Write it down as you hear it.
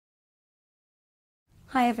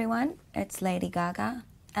Hi everyone, it's Lady Gaga,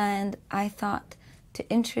 and I thought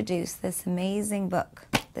to introduce this amazing book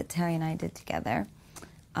that Terry and I did together,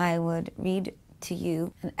 I would read to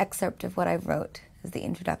you an excerpt of what I wrote as the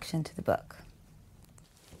introduction to the book.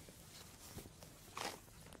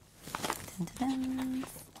 Dun, dun,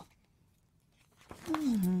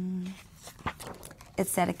 dun.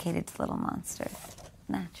 It's dedicated to little monsters,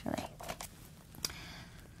 naturally.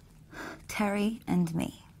 Terry and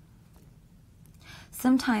me.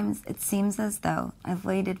 Sometimes it seems as though I've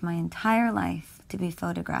waited my entire life to be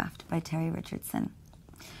photographed by Terry Richardson.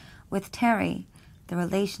 With Terry, the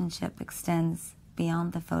relationship extends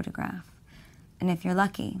beyond the photograph, and if you're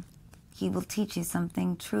lucky, he will teach you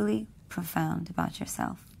something truly profound about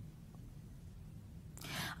yourself.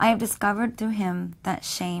 I have discovered through him that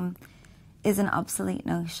shame is an obsolete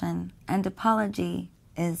notion, and apology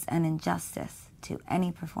is an injustice to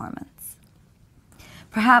any performance.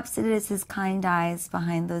 Perhaps it is his kind eyes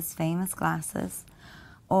behind those famous glasses,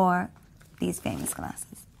 or these famous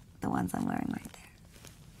glasses, the ones I'm wearing right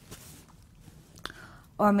there.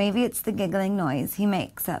 Or maybe it's the giggling noise he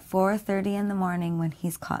makes at 4:30 in the morning when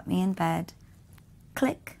he's caught me in bed.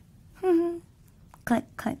 Click,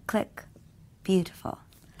 click, click, click. Beautiful.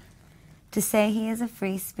 To say he is a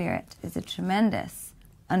free spirit is a tremendous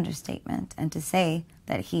understatement, and to say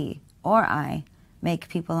that he or I make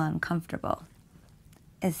people uncomfortable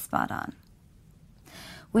is spot on.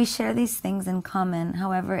 We share these things in common.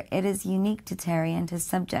 However, it is unique to Terry and his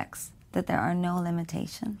subjects that there are no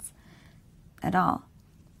limitations at all.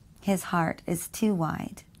 His heart is too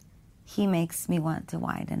wide. He makes me want to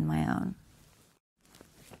widen my own.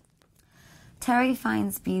 Terry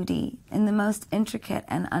finds beauty in the most intricate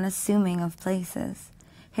and unassuming of places.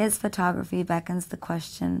 His photography beckons the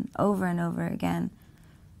question over and over again,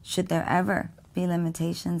 should there ever be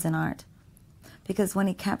limitations in art? Because when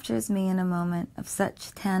he captures me in a moment of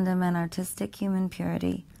such tandem and artistic human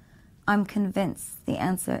purity, I'm convinced the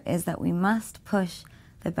answer is that we must push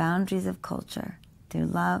the boundaries of culture through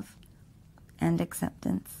love and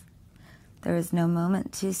acceptance. There is no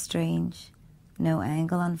moment too strange, no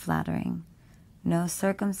angle unflattering, no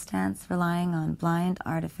circumstance relying on blind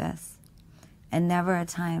artifice, and never a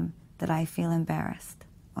time that I feel embarrassed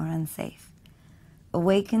or unsafe.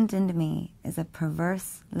 Awakened into me is a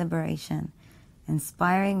perverse liberation,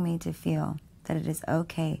 inspiring me to feel that it is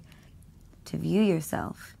okay to view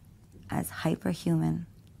yourself as hyperhuman.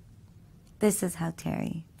 This is how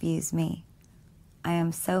Terry views me. I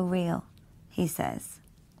am so real, he says,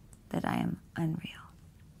 that I am unreal.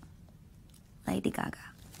 Lady Gaga.